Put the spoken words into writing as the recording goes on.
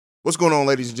What's going on,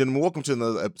 ladies and gentlemen? Welcome to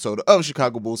another episode of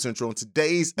Chicago Bulls Central. In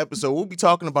today's episode, we'll be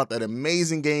talking about that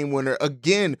amazing game winner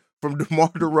again from DeMar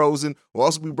DeRozan. We'll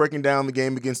also be breaking down the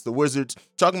game against the Wizards,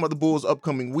 talking about the Bulls'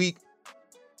 upcoming week,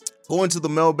 going to the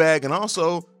mailbag, and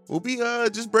also we'll be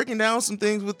just breaking down some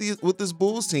things with this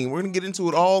Bulls team. We're gonna get into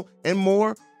it all and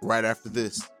more right after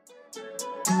this.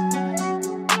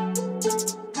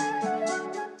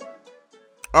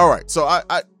 All right, so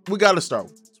we got to start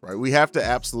with this, right? We have to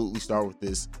absolutely start with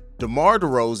this. DeMar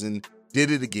DeRozan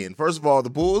did it again. First of all, the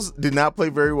Bulls did not play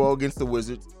very well against the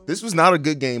Wizards. This was not a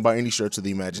good game by any stretch of the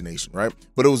imagination, right?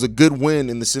 But it was a good win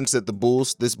in the sense that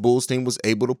this Bulls team was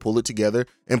able to pull it together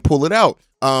and pull it out.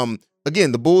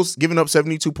 Again, the Bulls giving up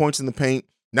 72 points in the paint,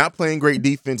 not playing great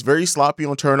defense, very sloppy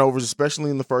on turnovers, especially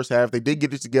in the first half. They did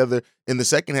get it together in the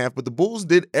second half, but the Bulls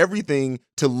did everything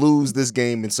to lose this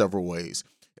game in several ways.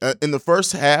 In the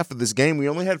first half of this game, we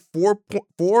only had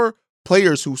four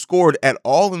players who scored at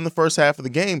all in the first half of the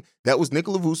game. That was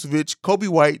Nikola Vucevic, Coby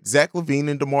White, Zach LaVine,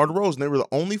 and DeMar DeRozan. They were the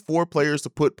only four players to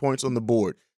put points on the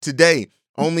board. Today,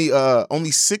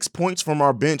 only 6 points from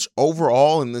our bench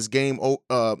overall in this game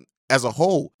as a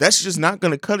whole. That's just not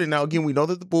going to cut it. Now, again, we know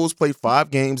that the Bulls played 5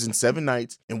 games in 7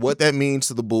 nights and what that means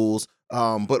to the Bulls.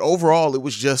 But overall, it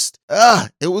was just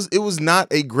it was not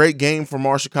a great game from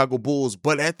our Chicago Bulls.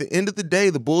 But at the end of the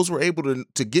day, the Bulls were able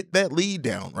to get that lead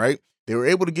down, right? They were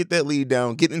able to get that lead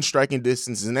down, get in striking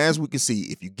distance. And as we can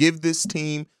see, if you give this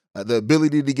team the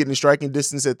ability to get in striking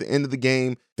distance at the end of the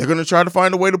game, they're going to try to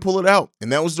find a way to pull it out.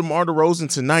 And that was DeMar DeRozan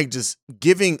tonight, just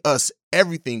giving us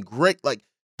everything great. Like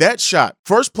that shot,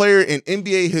 first player in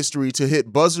NBA history to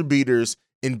hit buzzer beaters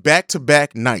in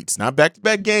back-to-back nights, not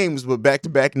back-to-back games, but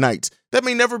back-to-back nights. That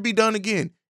may never be done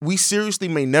again. We seriously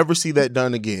may never see that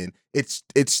done again. It's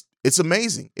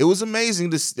amazing. It was amazing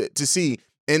to see.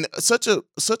 And such a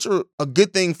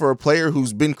good thing for a player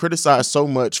who's been criticized so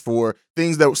much for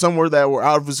things that were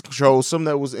out of his control, some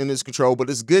that was in his control. But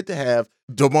it's good to have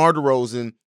DeMar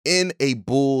DeRozan in a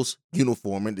Bulls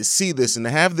uniform and to see this and to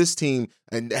have this team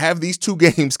and have these 2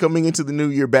 games coming into the new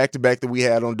year back-to-back that we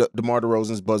had on DeMar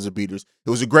DeRozan's buzzer beaters. It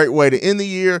was a great way to end the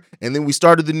year, and then we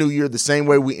started the new year the same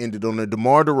way we ended, on a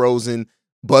DeMar DeRozan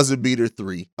buzzer beater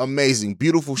 3. Amazing,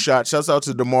 beautiful shot. Shouts out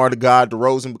to DeMar the God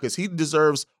DeRozan, because he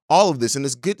deserves all of this, and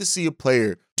it's good to see a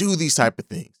player do these type of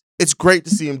things. It's great to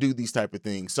see him do these type of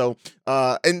things. So,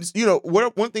 and you know,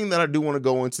 one thing that I do want to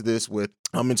go into this with,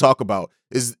 and talk about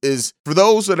is for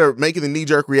those that are making the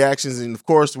knee-jerk reactions, and of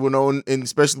course, we're known, and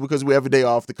especially because we have a day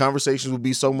off, the conversations will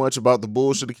be so much about the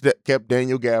Bulls should have kept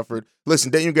Daniel Gafford. Listen,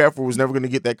 Daniel Gafford was never going to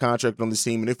get that contract on this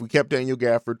team, and if we kept Daniel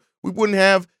Gafford, we wouldn't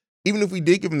have, even if we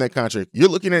did give him that contract, you're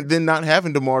looking at then not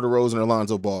having DeMar DeRozan or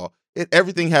Lonzo Ball.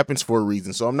 Everything happens for a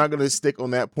reason. So I'm not going to stick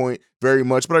on that point very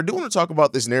much, but I do want to talk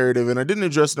about this narrative, and I didn't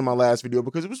address it in my last video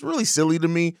because it was really silly to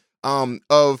me,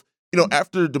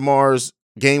 after DeMar's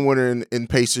game winner in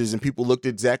Pacers, and people looked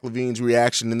at Zach LaVine's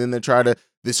reaction, and then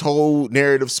this whole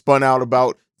narrative spun out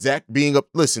about Zach being up.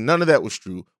 Listen, none of that was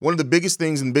true. One of the biggest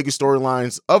things and biggest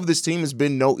storylines of this team has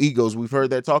been no egos. We've heard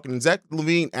that talking. And Zach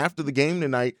LaVine, after the game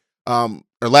tonight,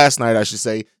 or last night, I should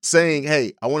say, saying,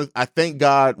 hey, I thank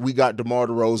God we got DeMar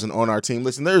DeRozan on our team.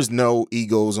 Listen, there's no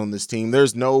egos on this team.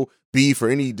 There's no beef or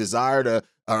any desire to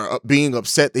being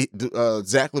upset that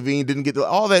Zach LaVine didn't get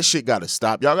all that shit. Got to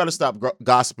stop. Y'all got to stop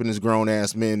gossiping as grown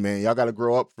ass men, man. Y'all got to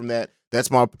grow up from that. That's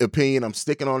my opinion. I'm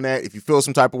sticking on that. If you feel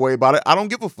some type of way about it, I don't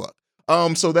give a fuck.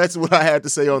 So that's what I had to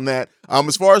say on that.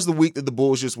 As far as the week that the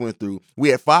Bulls just went through, we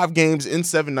had 5 games in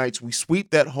 7 nights. We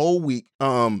sweep that whole week.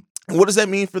 And what does that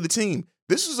mean for the team?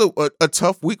 This is a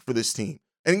tough week for this team.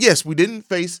 And yes, we didn't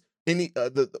face any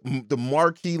the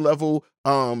marquee level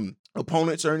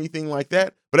opponents or anything like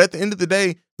that. But at the end of the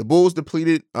day, the Bulls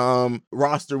depleted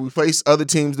roster. We faced other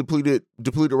teams depleted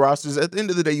rosters. At the end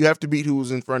of the day, you have to beat who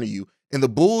was in front of you. And the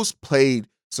Bulls played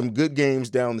some good games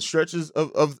down the stretches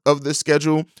of the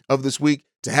schedule of this week.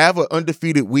 To have an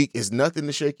undefeated week is nothing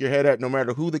to shake your head at, no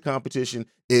matter who the competition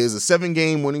is. A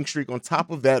 7-game winning streak on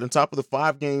top of that, on top of the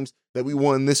 5 games that we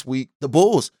won this week. The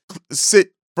Bulls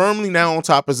sit firmly now on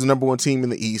top as the number 1 team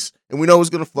in the East, and we know it's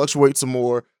going to fluctuate some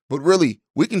more. But really,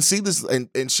 we can see this,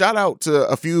 and shout out to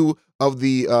a few of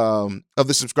the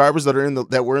subscribers that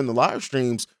were in the live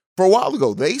streams for a while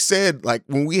ago. They said, like,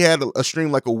 when we had a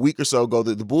stream like a week or so ago,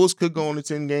 that the Bulls could go on a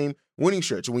 10-game winning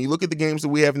stretch. And when you look at the games that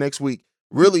we have next week,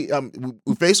 really,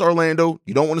 we face Orlando.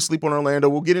 You don't want to sleep on Orlando.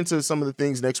 We'll get into some of the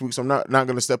things next week, so I'm not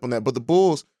going to step on that. But the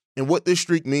Bulls and what this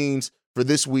streak means for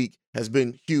this week has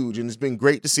been huge, and it's been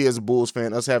great to see as a Bulls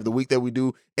fan us have the week that we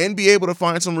do and be able to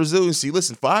find some resiliency.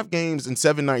 Listen, 5 games in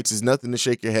 7 nights is nothing to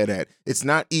shake your head at. It's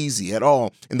not easy at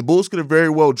all, and the Bulls could have very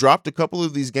well dropped a couple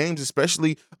of these games,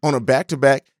 especially on a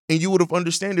back-to-back And you would have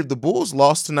understood if the Bulls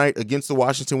lost tonight against the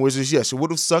Washington Wizards. Yes, it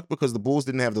would have sucked because the Bulls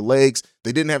didn't have the legs,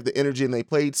 they didn't have the energy, and they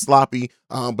played sloppy.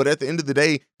 But at the end of the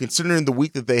day, considering the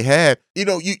week that they had, you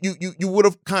would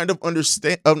have kind of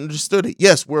understood it.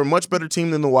 Yes, we're a much better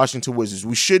team than the Washington Wizards.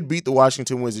 We should beat the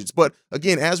Washington Wizards. But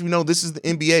again, as we know, this is the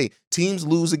NBA. Teams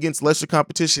lose against lesser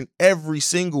competition every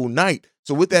single night.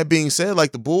 So with that being said,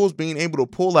 like the Bulls being able to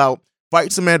pull out,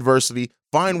 fight some adversity,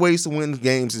 find ways to win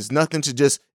games is nothing to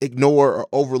just ignore or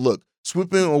overlook.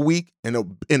 Sweeping a week in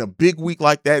a big week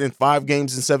like that in 5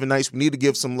 games in 7 nights, we need to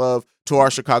give some love to our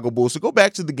Chicago Bulls. So go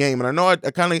back to the game, and I know I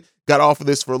kind of got off of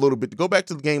this for a little bit. To go back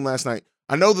to the game last night,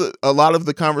 I know that a lot of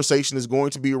the conversation is going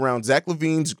to be around Zach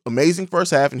LaVine's amazing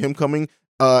first half and him coming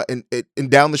and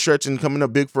down the stretch and coming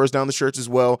up big first down the stretch as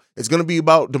well. It's going to be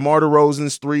about DeMar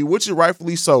DeRozan's 3, which is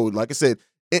rightfully so. Like I said,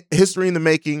 history in the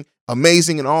making,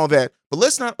 amazing and all that. But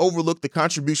let's not overlook the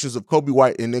contributions of Coby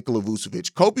White and Nikola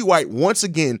Vucevic. Coby White, once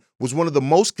again, was one of the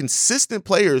most consistent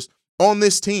players on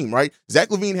this team, right? Zach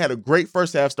LaVine had a great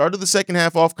first half, started the second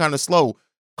half off kind of slow.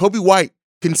 Coby White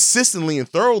consistently and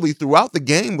thoroughly throughout the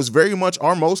game was very much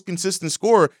our most consistent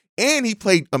scorer, and he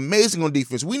played amazing on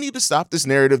defense. We need to stop this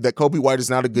narrative that Coby White is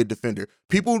not a good defender.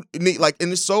 People need,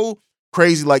 and it's so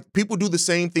crazy. Like, people do the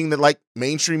same thing that like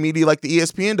mainstream media, like the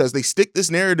ESPN does. They stick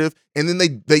this narrative, and then they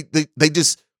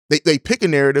pick a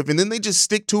narrative, and then they just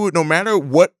stick to it no matter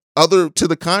what other to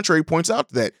the contrary points out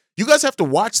to that. You guys have to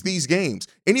watch these games.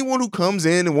 Anyone who comes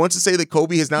in and wants to say that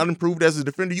Coby has not improved as a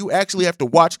defender, you actually have to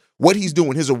watch what he's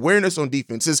doing, his awareness on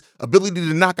defense, his ability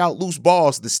to knock out loose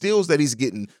balls, the steals that he's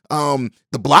getting,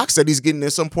 the blocks that he's getting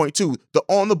at some point too, the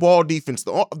on-the-ball defense.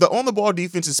 The on-the-ball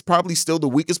defense is probably still the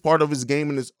weakest part of his game,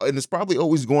 and it's probably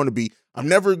always going to be. I'm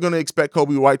never going to expect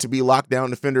Coby White to be a lockdown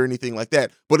defender or anything like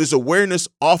that, but his awareness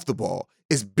off the ball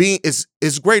is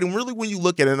great. And really, when you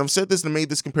look at it, and I've said this and made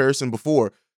this comparison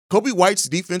before, Coby White's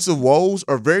defensive woes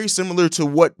are very similar to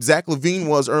what Zach LaVine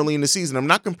was early in the season. I'm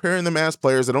not comparing them as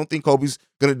players. I don't think Coby's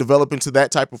going to develop into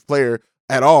that type of player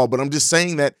at all, but I'm just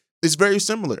saying that it's very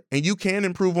similar, and you can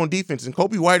improve on defense. And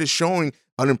Coby White is showing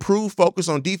an improved focus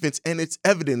on defense, and it's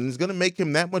evident. And it's going to make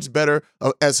him that much better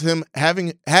as him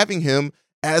having him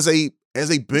as a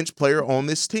bench player on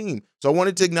this team. So I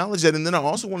wanted to acknowledge that, and then I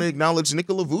also want to acknowledge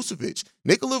Nikola Vucevic.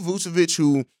 Nikola Vucevic,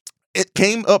 who it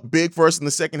came up big for us in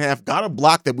the second half, got a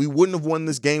block that we wouldn't have won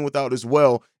this game without as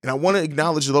well. And I want to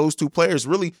acknowledge those two players.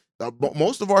 Really,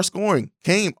 most of our scoring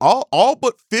came all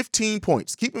but 15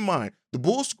 points. Keep in mind, the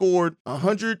Bulls scored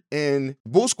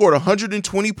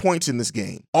 120 points in this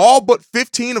game. All but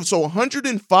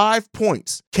 105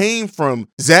 points came from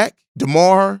Zach,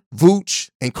 DeMar,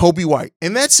 Vooch, and Coby White.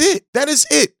 And that's it. That is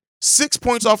it. 6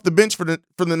 points off the bench for the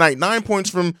night. 9 points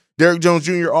from Derrick Jones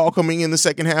Jr. all coming in the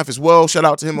second half as well. Shout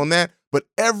out to him on that. But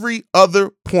every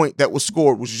other point that was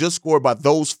scored was just scored by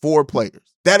those 4 players.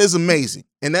 That is amazing.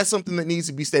 And that's something that needs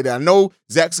to be stated. I know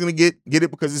Zach's going to get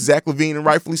it because it's Zach LaVine, and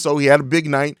rightfully so. He had a big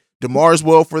night. DeMar as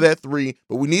well for that 3,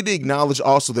 but we need to acknowledge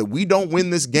also that we don't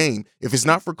win this game if it's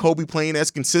not for Coby playing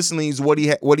as consistently as what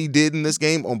he did in this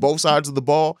game on both sides of the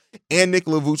ball, and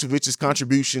Nikola Vucevic's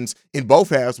contributions in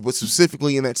both halves, but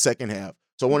specifically in that second half.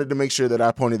 So I wanted to make sure that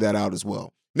I pointed that out as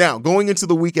well. Now, going into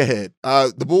the week ahead,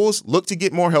 the Bulls look to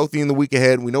get more healthy in the week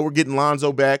ahead. We know we're getting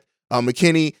Lonzo back.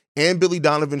 McKinney and Billy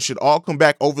Donovan should all come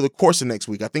back over the course of next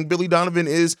week. I think Billy Donovan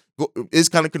is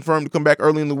kind of confirmed to come back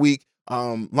early in the week.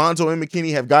 Lonzo and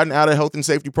McKinney have gotten out of health and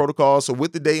safety protocols. So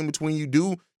with the day in between, you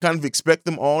do kind of expect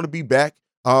them all to be back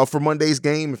for Monday's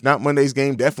game. If not Monday's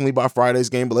game, definitely by Friday's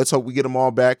game. But let's hope we get them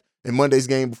all back in Monday's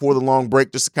game before the long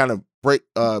break, just to kind of break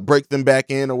them back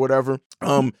in or whatever.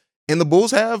 And the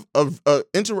Bulls have a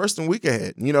interesting week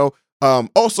ahead.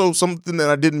 Also something that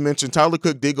I didn't mention, Tyler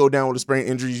Cook did go down with a sprained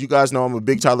injury. You guys know I'm a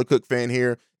big Tyler Cook fan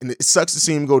here, and it sucks to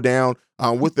see him go down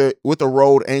with a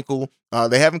rolled ankle.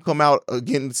 They haven't come out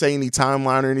again to say any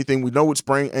timeline or anything. We know with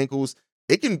sprained ankles,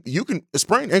 a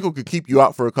sprained ankle could keep you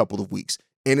out for a couple of weeks.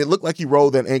 And it looked like he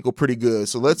rolled that ankle pretty good.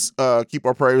 So let's keep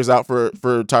our prayers out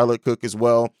for Tyler Cook as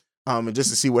well, and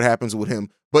just to see what happens with him.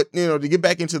 But to get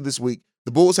back into this week,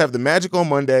 the Bulls have the Magic on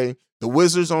Monday, the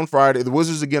Wizards on Friday, the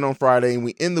Wizards again on Friday, and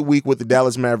we end the week with the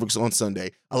Dallas Mavericks on Sunday.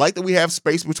 I like that we have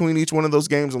space between each one of those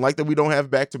games. I like that we don't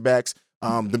have back-to-backs.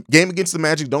 The game against the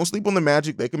Magic, don't sleep on the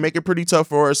Magic. They can make it pretty tough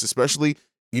for us, especially,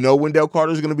 Wendell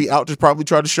Carter is going to be out to probably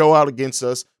try to show out against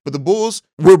us. But the Bulls,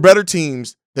 we're better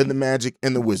teams than the Magic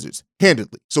and the Wizards,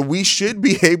 handedly. So we should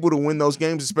be able to win those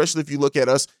games, especially if you look at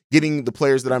us getting the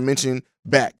players that I mentioned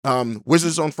back.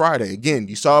 Wizards on Friday. Again,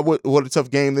 you saw what a tough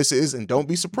game this is, and don't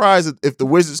be surprised if the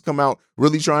Wizards come out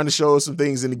really trying to show us some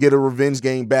things and to get a revenge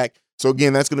game back So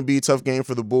again, that's going to be a tough game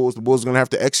for the Bulls. The Bulls are going to have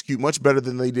to execute much better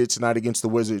than they did tonight against the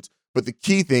Wizards. But the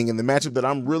key thing and the matchup that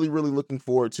I'm really, really looking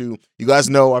forward to, you guys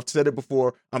know, I've said it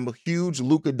before, I'm a huge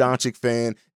Luka Doncic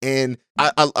fan. And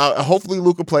I hopefully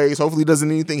Luka plays. Hopefully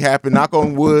doesn't anything happen. Knock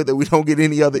on wood that we don't get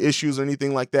any other issues or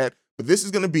anything like that. But this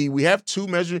is going to be, we have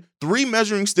three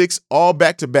measuring sticks all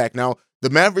back to back. Now,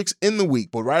 the Mavericks in the week,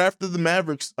 but right after the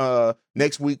Mavericks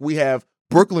next week, we have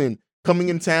Brooklyn coming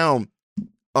in town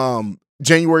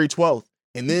January 12th.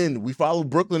 And then we follow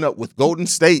Brooklyn up with Golden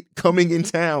State coming in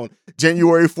town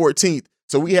January 14th.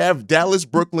 So we have Dallas,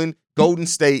 Brooklyn, Golden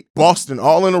State, Boston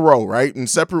all in a row, right? In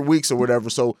separate weeks or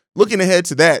whatever. So looking ahead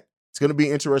to that, it's going to be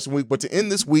an interesting week. But to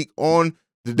end this week on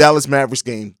the Dallas Mavericks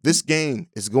game, this game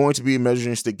is going to be a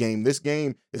measuring stick game. This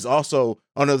game is also,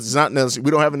 oh no, it's not necessary.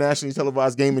 We don't have a nationally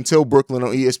televised game until Brooklyn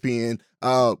on ESPN,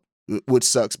 which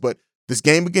sucks. But this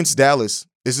game against Dallas,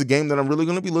 this is a game that I'm really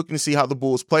going to be looking to see how the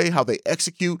Bulls play, how they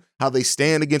execute, how they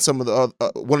stand against some of the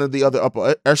one of the other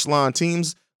upper echelon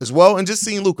teams as well, and just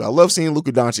seeing Luka. I love seeing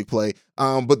Luka Doncic play.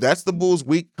 But that's the Bulls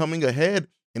week coming ahead,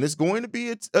 and it's going to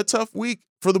be a tough week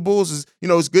for the Bulls.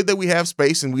 It's good that we have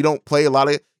space and we don't play a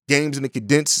lot of games in a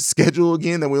condensed schedule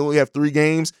again, that we only have 3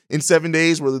 games in 7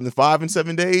 days rather than 5 in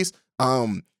 7 days.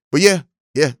 But yeah,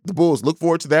 the Bulls. Look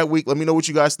forward to that week. Let me know what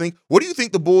you guys think. What do you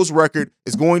think the Bulls' record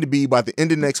is going to be by the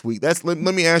end of next week? Let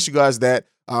me ask you guys that.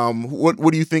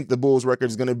 What do you think the Bulls' record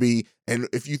is going to be? And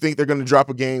if you think they're going to drop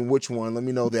a game, which one? Let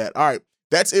me know that. All right.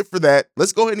 That's it for that.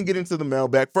 Let's go ahead and get into the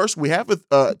mailbag. First, we have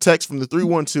a text from the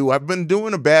 312. I've been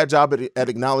doing a bad job at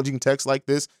acknowledging texts like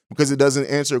this because it doesn't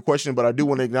answer a question, but I do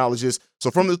want to acknowledge this.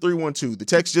 So from the 312, the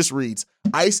text just reads,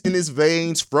 "Ice in his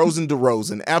veins, frozen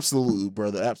DeRozan." Absolutely,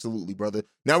 brother. Absolutely, brother.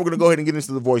 Now we're going to go ahead and get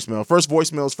into the voicemail. First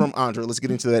voicemail is from Andre. Let's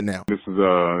get into that now. This is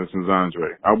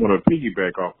Andre. I want to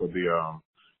piggyback off of the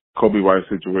Coby White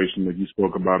situation that you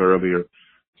spoke about earlier.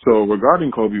 So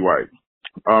regarding Coby White,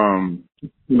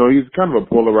 he's kind of a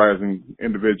polarizing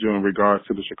individual in regards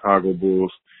to the Chicago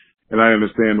Bulls, and I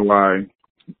understand why.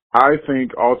 I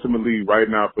think ultimately right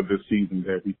now for this season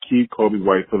that we keep Coby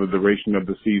White for the duration of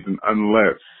the season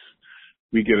unless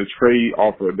we get a trade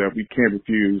offer that we can't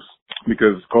refuse,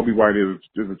 because Coby White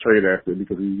is a trade asset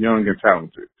because he's young and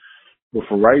talented. But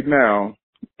for right now,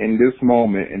 in this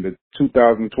moment, in the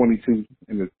 2022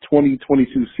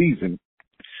 season,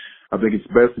 I think it's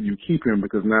best that you keep him,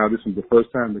 because now this is the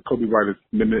first time that Coby White has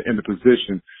been in the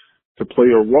position to play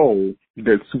a role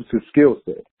that suits his skill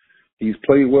set. He's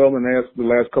played well in the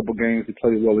last couple games. He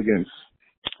played well against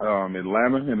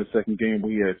Atlanta in the second game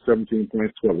where he had 17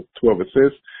 points, 12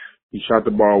 assists. He shot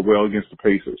the ball well against the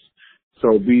Pacers.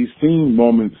 So we've seen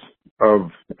moments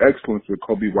of excellence with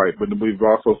Coby White, but we've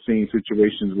also seen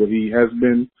situations where he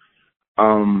hasn't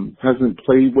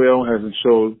played well, hasn't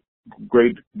showed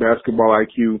great basketball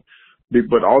IQ.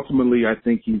 But ultimately, I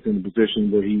think he's in a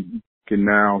position where he can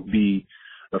now be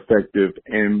effective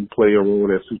and play a role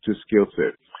that suits his skill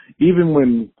set. Even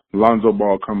when Lonzo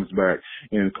Ball comes back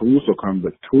and Caruso comes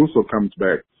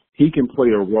back, he can play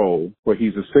a role where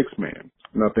he's a sixth man.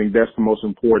 And I think that's the most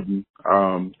important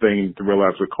thing to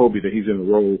realize with Coby, that he's in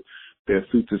a role that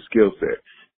suits his skill set.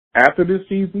 After this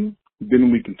season,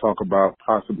 then we can talk about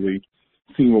possibly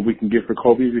seeing what we can get for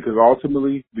Coby, because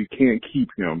ultimately we can't keep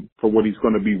him for what he's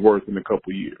going to be worth in a couple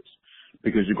of years,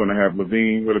 because you're going to have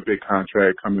LaVine with a big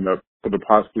contract coming up for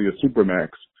possibly a supermax,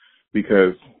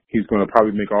 because he's going to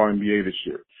probably make All-NBA this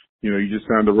year. You just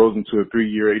signed DeRozan to a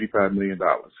 3-year, $85 million.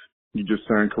 You just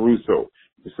signed Caruso.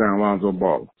 You signed Lonzo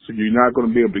Ball. So you're not going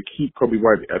to be able to keep Coby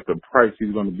White at the price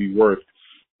he's going to be worth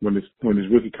when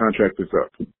his rookie contract is up.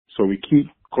 So we keep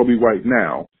Coby White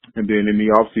now, and then in the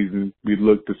offseason, we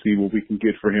look to see what we can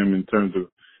get for him in terms of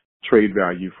trade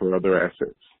value for other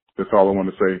assets. That's all I want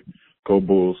to say. Go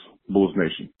Bulls. Bulls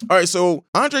Nation. All right, so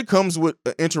Andre comes with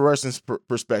an interesting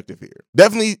perspective here.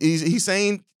 Definitely, he's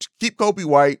saying keep Coby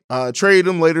White, trade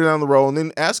him later down the road, and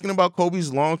then asking about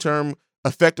Coby's long-term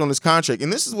effect on his contract.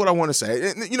 And this is what I want to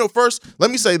say. First,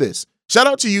 let me say this. Shout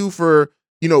out to you for,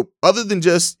 other than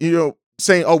just,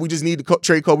 saying, oh, we just need to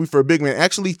trade Coby for a big man,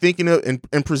 actually thinking of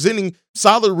and presenting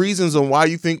solid reasons on why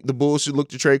you think the Bulls should look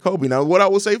to trade Coby. Now, what I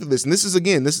will say for this, and this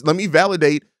is, let me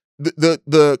validate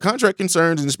the contract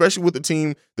concerns, and especially with the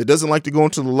team that doesn't like to go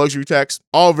into the luxury tax,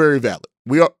 all very valid.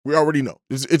 We already know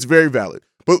it's very valid.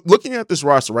 But looking at this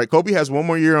roster, right? Coby has one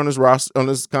more year on his roster, on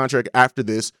his contract after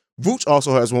this. Vooch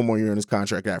also has one more year on his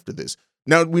contract after this.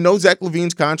 Now we know Zach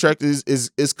LaVine's contract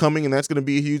is coming, and that's going to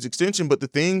be a huge extension. But the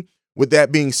thing with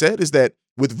that being said is that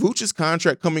with Vooch's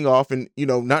contract coming off, and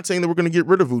not saying that we're going to get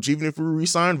rid of Vooch, even if we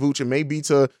re-sign Vooch, it may be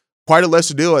to quite a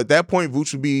lesser deal. At that point,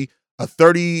 Vooch would be a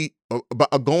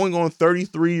going on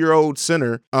 33-year-old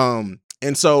center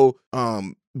And so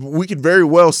we could very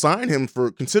well sign him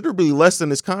for considerably less than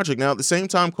his contract. Now, at the same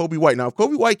time, Coby White. Now, if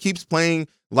Coby White keeps playing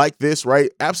like this,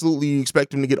 right, absolutely you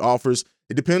expect him to get offers.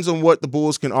 It depends on what the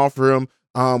Bulls can offer him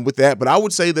with that. But I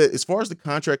would say that as far as the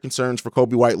contract concerns for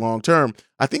Coby White long term,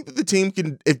 I think that the team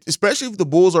can, especially if the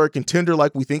Bulls are a contender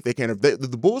like we think they can, if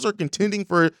the Bulls are contending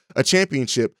for a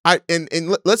championship,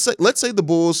 let's say the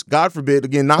Bulls, God forbid,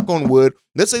 again, knock on wood,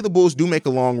 let's say the Bulls do make a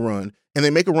long run and they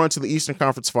make a run to the Eastern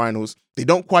Conference Finals. They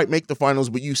don't quite make the finals,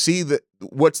 but you see that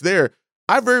what's there.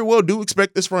 I very well do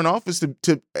expect this front office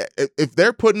to if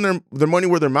they're putting their money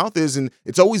where their mouth is, and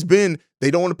it's always been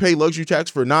they don't want to pay luxury tax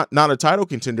for not a title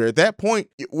contender. At that point,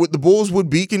 what the Bulls would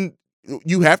be,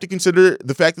 you have to consider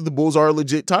the fact that the Bulls are a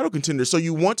legit title contender. So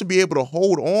you want to be able to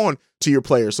hold on to your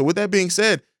players. So with that being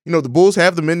said, the Bulls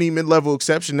have the mid-level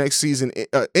exception next season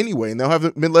anyway, and they'll have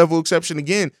the mid-level exception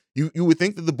again. You would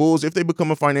think that the Bulls, if they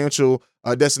become a financial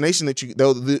destination,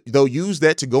 that they'll use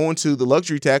that to go into the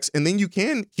luxury tax, and then you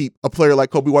can keep a player like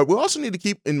Coby White. We also need to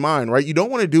keep in mind, right? You don't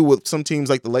want to do what some teams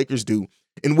like the Lakers do,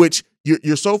 in which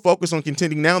you're so focused on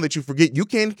contending now that you forget you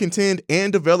can contend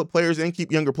and develop players and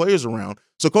keep younger players around.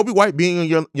 So Coby White being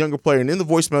a younger player, and in the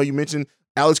voicemail you mentioned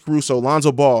Alex Caruso,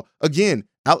 Lonzo Ball. Again,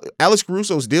 Alex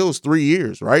Caruso's deal is 3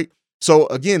 years, right? So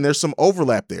again, there's some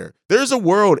overlap there. There's a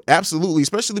world, absolutely,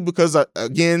 especially because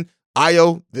again,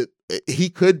 Ayo, he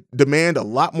could demand a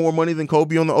lot more money than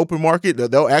Coby on the open market.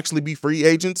 They'll actually be free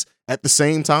agents at the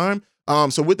same time.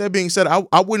 So with that being said,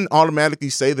 I wouldn't automatically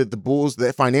say that the Bulls,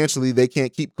 that financially they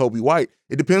can't keep Coby White.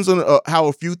 It depends on how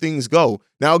a few things go.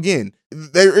 Now, again,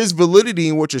 there is validity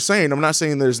in what you're saying. I'm not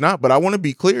saying there's not, but I want to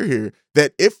be clear here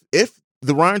that if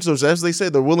the Rhinestones, as they say,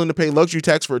 they're willing to pay luxury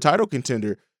tax for a title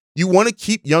contender, you want to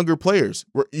keep younger players.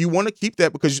 You want to keep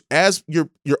that because as your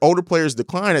older players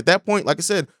decline, at that point, like I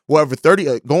said, we'll have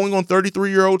going on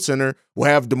 33-year-old center. We'll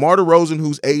have DeMar DeRozan,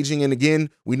 who's aging, and again,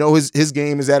 we know his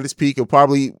game is at its peak. It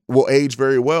probably will age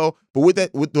very well. But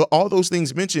with all those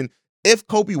things mentioned, if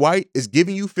Coby White is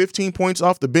giving you 15 points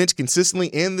off the bench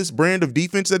consistently and this brand of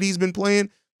defense that he's been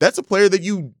playing, that's a player that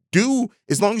you do,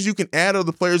 as long as you can add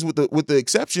other players with the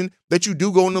exception, that you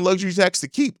do go into luxury tax to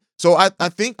keep. So I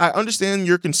think I understand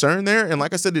your concern there, and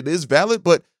like I said, it is valid.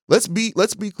 But let's be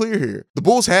clear here: the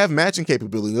Bulls have matching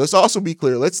capability. Let's also be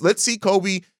clear. Let's see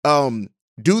Coby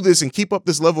do this and keep up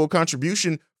this level of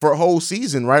contribution for a whole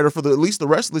season, right, or for at least the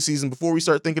rest of the season before we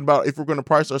start thinking about if we're going to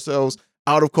price ourselves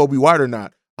out of Coby White or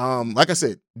not. Like I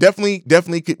said, definitely,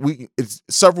 it's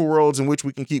several worlds in which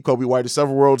we can keep Coby White. There's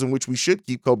several worlds in which we should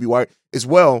keep Coby White as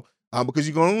well. Because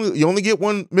you only get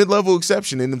one mid-level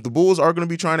exception, and if the Bulls are going to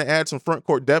be trying to add some front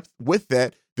court depth with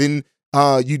that, then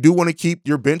you do want to keep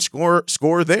your bench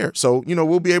score there. So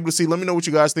we'll be able to see. Let me know what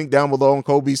you guys think down below on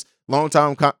Coby's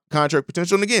long-time contract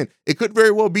potential. And again, it could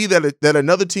very well be that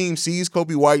another team sees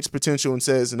Coby White's potential and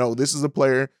says, no, this is a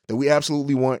player that we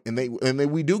absolutely want,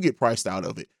 and we do get priced out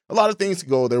of it. A lot of things to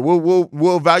go there.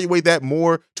 We'll evaluate that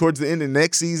more towards the end of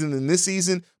next season than this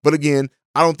season. But again,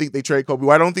 I don't think they trade Coby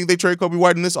White. I don't think they trade Coby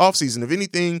White in this offseason. If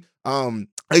anything,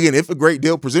 again, if a great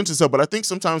deal presents itself, but I think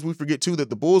sometimes we forget too that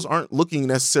the Bulls aren't looking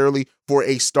necessarily for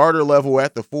a starter level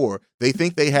at the 4. They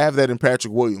think they have that in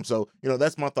Patrick Williams. So,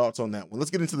 that's my thoughts on that one.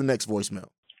 Let's get into the next voicemail.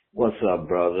 What's up,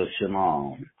 brother?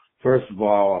 Shalom. First of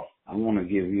all, I want to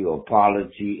give you an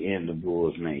apology in the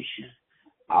Bulls Nation.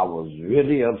 I was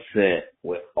really upset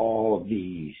with all of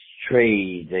these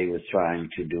trades they were trying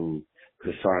to do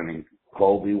concerning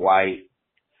Coby White.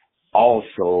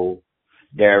 Also,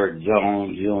 Derrick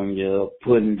Jones Jr.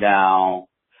 putting down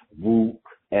Vuk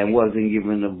and wasn't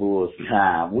giving the Bulls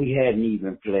time. We hadn't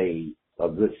even played a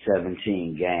good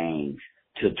 17 games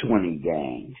to 20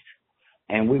 games,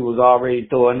 and we was already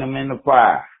throwing them in the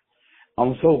fire.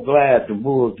 I'm so glad the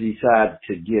Bulls decided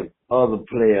to give other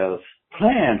players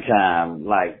playing time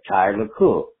like Tyler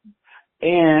Cook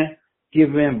and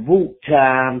giving Vuk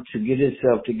time to get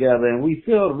himself together. And we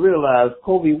fail to realize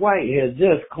Coby White had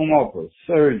just come off of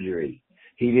surgery.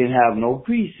 He didn't have no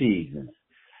preseason.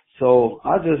 So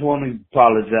I just want to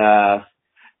apologize.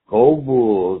 Go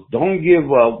Bulls. Don't give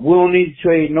up. We don't need to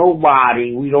trade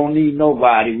nobody. We don't need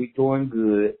nobody. We doing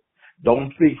good.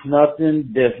 Don't fix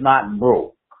nothing that's not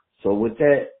broke. So with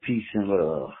that, peace and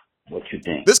love. What you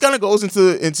think? This kind of goes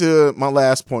into my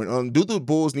last point. Do the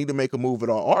Bulls need to make a move at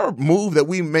all? Our move that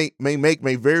we may make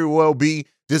very well be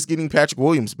just getting Patrick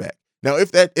Williams back. Now,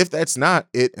 if that's not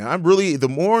it, and I'm really, the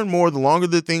more and more, the longer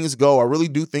the things go, I really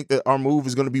do think that our move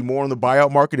is going to be more on the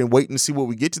buyout market and waiting to see what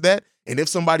we get to that. And if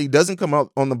somebody doesn't come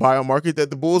out on the buyout market, that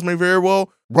the Bulls may very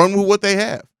well run with what they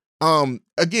have.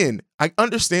 Again, I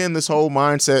understand this whole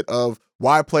mindset of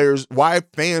why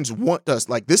fans want us.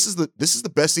 Like, this is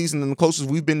the best season and the closest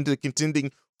we've been to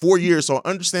contending 4 years. So I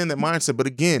understand that mindset. But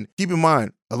again, keep in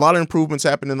mind, a lot of improvements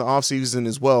happened in the offseason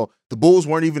as well. The Bulls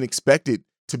weren't even expected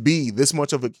to be this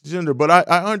much of a contender, but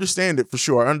I understand it for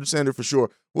sure.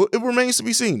 Well, it remains to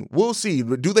be seen. We'll see.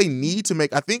 But do they need to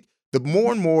make, I think the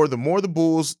more the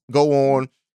Bulls go on,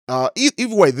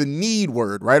 either way, the need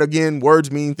word, right? Again,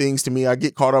 words mean things to me. I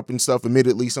get caught up in stuff,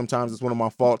 admittedly. Sometimes it's one of my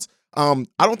faults. I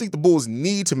don't think the Bulls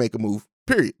need to make a move,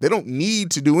 period. They don't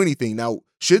need to do anything. Now,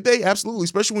 should they? Absolutely,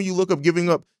 especially when you look up giving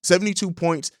up 72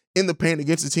 points in the paint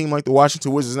against a team like the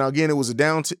Washington Wizards. Now, again, it was a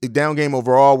down game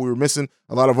overall. We were missing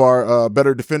a lot of our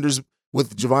better defenders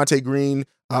with Javonte Green,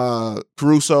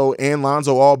 Caruso, and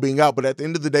Lonzo all being out. But at the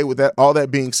end of the day, with all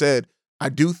that being said, I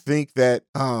do think that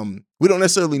we don't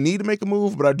necessarily need to make a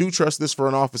move, but I do trust this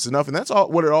front office enough. And that's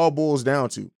what it all boils down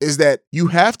to, is that you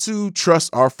have to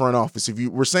trust our front office. If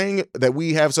we're saying that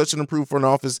we have such an improved front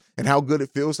office and how good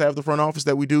it feels to have the front office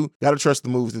that we do, got to trust the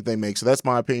moves that they make. So that's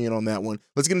my opinion on that one.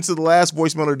 Let's get into the last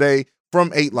voicemail today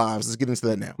from 8 Lives. Let's get into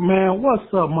that now. Man,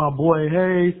 what's up, my boy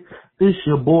Hayes? This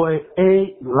your boy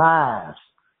 8 Lives.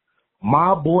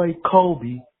 My boy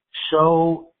Kobe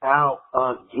showed out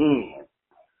again.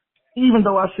 Even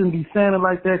though I shouldn't be saying it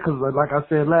like that, because like I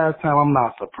said last time, I'm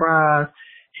not surprised.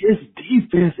 His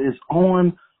defense is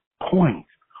on point.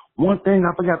 One thing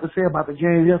I forgot to say about the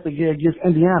game yesterday against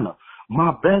Indiana,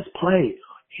 my best play,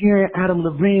 hearing Adam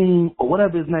Levine, or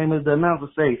whatever his name is, the announcer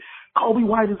say, Kobe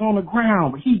White is on the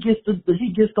ground, but he gets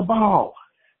the ball.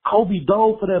 Kobe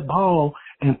dove for that ball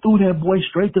and threw that boy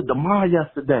straight to DeMar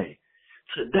yesterday.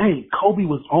 Today, Kobe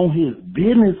was on his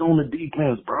business on the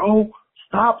defense, bro.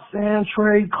 Stop saying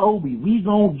trade Kobe. We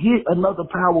gonna get another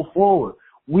power forward.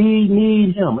 We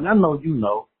need him. And I know you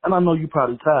know, and I know you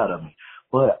probably tired of me,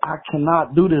 but I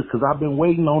cannot do this because I've been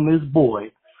waiting on this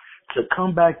boy to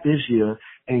come back this year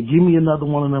and give me another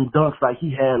one of them dunks like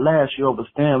he had last year over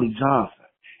Stanley Johnson.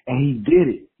 And he did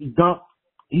it. He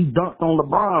dunked on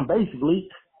LeBron, basically.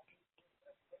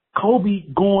 Kobe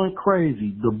going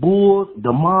crazy. The Bulls,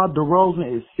 DeMar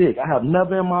DeRozan is sick. I have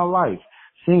never in my life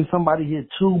seen somebody hit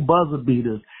 2 buzzer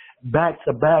beaters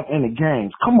back-to-back in the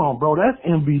games. Come on, bro. That's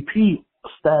MVP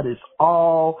status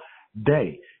all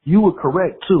day. You were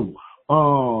correct, too.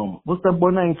 What's that boy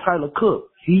named Tyler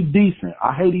Cook? He decent.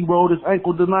 I hate he rolled his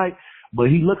ankle tonight, but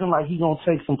he looking like he going to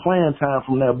take some playing time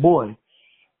from that boy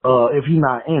if he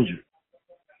not injured.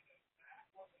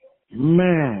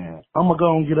 Man, I'm going to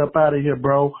go and get up out of here,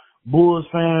 bro. Bulls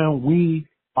fan, we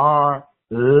are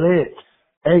lit.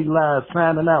 8 Lives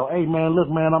signing out. Hey, man, look,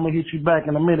 man, I'm going to hit you back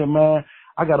in a minute, man.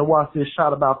 I got to watch this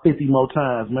shot about 50 more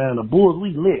times, man. The Bulls,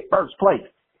 we lit. First place.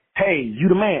 Hey, you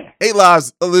the man. 8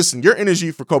 Lives, listen, your energy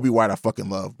for Kobe White, I fucking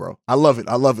love, bro. I love it.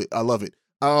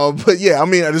 But yeah, I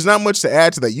mean, there's not much to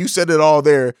add to that. You said it all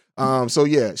there. So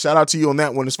yeah, shout out to you on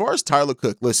that one. As far as Tyler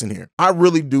Cook, listen here, I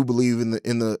really do believe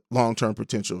in the long-term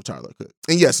potential of Tyler Cook.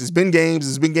 And yes, it's been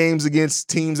games against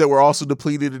teams that were also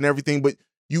depleted and everything, but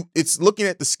it's looking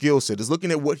at the skill set. It's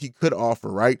looking at what he could offer,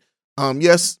 right?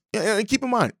 Yes, and keep in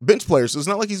mind, bench player. So it's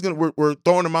not like we're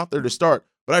throwing him out there to start.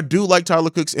 But I do like Tyler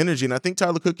Cook's energy, and I think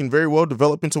Tyler Cook can very well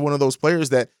develop into one of those players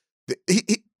that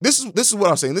this is what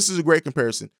I'm saying. This is a great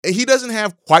comparison. And he doesn't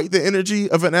have quite the energy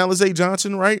of an Alize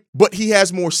Johnson, right? But he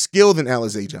has more skill than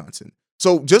Alize Johnson.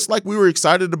 So just like we were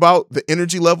excited about the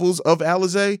energy levels of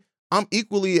Alize, I'm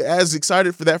equally as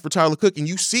excited for that for Tyler Cook. And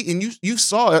you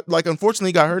saw it, like, unfortunately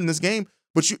he got hurt in this game.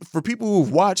 But for people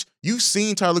who've watched, you've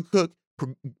seen Tyler Cook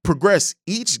progress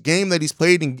each game that he's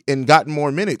played and gotten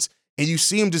more minutes. And you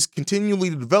see him just continually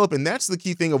develop. And that's the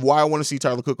key thing of why I want to see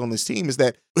Tyler Cook on this team, is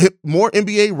that more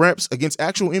NBA reps against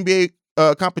actual NBA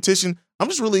competition. I'm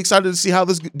just really excited to see how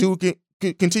this dude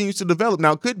continues to develop.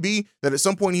 Now, it could be that at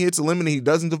some point he hits a limit and he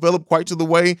doesn't develop quite to the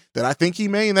way that I think he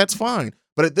may, and that's fine.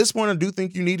 But at this point, I do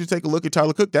think you need to take a look at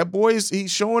Tyler Cook. That boy he's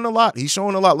showing a lot.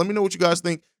 Let me know what you guys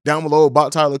think down below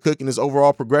about Tyler Cook and his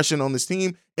overall progression on this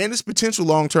team and his potential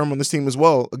long-term on this team as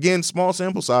well. Again, small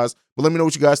sample size, but let me know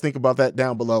what you guys think about that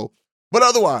down below. But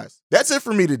otherwise, that's it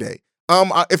for me today.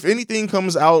 If anything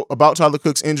comes out about Tyler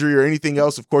Cook's injury or anything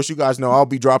else, of course, you guys know I'll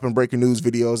be dropping breaking news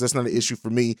videos. That's not an issue for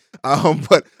me.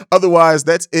 But otherwise,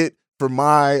 that's it for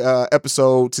my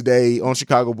episode today on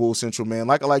Chicago Bulls Central, man.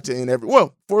 Like I like to end I'm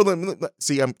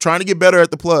trying to get better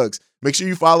at the plugs. Make sure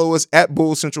you follow us at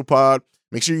Bulls Central Pod.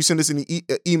 Make sure you send us an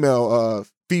email,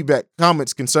 feedback,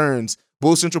 comments, concerns,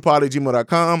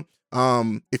 bullscentralpod@gmail.com.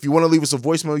 If you want to leave us a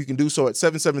voicemail, you can do so at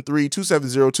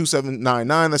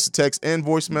 773-270-2799. That's the text and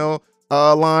voicemail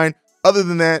line. Other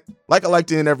than that, like I like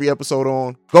to end every episode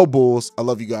on, go Bulls. I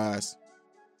love you guys.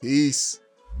 Peace.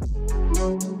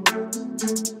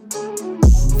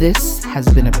 This has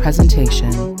been a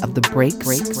presentation of the Break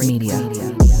Media.